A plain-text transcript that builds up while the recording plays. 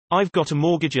I've got a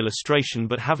mortgage illustration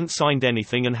but haven't signed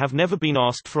anything and have never been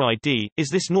asked for ID. Is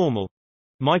this normal?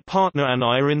 My partner and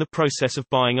I are in the process of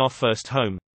buying our first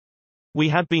home. We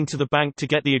had been to the bank to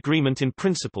get the agreement in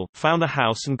principle, found a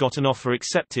house and got an offer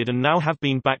accepted, and now have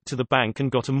been back to the bank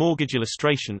and got a mortgage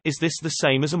illustration. Is this the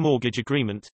same as a mortgage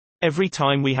agreement? Every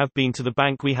time we have been to the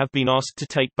bank we have been asked to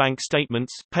take bank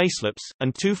statements, payslips,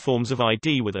 and 2 forms of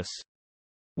ID with us.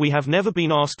 We have never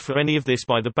been asked for any of this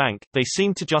by the bank. They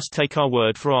seem to just take our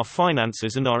word for our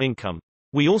finances and our income.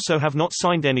 We also have not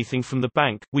signed anything from the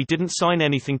bank. We didn't sign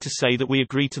anything to say that we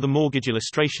agree to the mortgage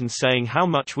illustration saying how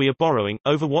much we are borrowing,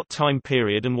 over what time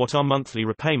period and what our monthly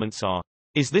repayments are.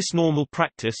 Is this normal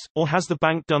practice, or has the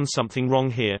bank done something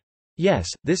wrong here? Yes,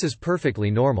 this is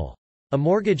perfectly normal. A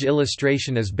mortgage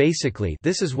illustration is basically,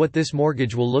 this is what this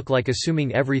mortgage will look like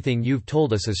assuming everything you've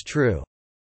told us is true.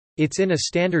 It's in a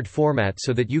standard format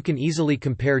so that you can easily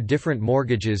compare different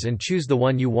mortgages and choose the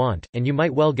one you want, and you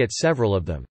might well get several of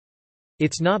them.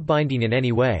 It's not binding in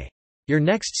any way. Your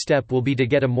next step will be to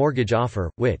get a mortgage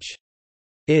offer, which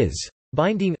is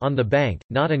binding on the bank,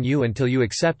 not on you until you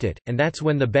accept it, and that's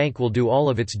when the bank will do all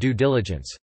of its due diligence.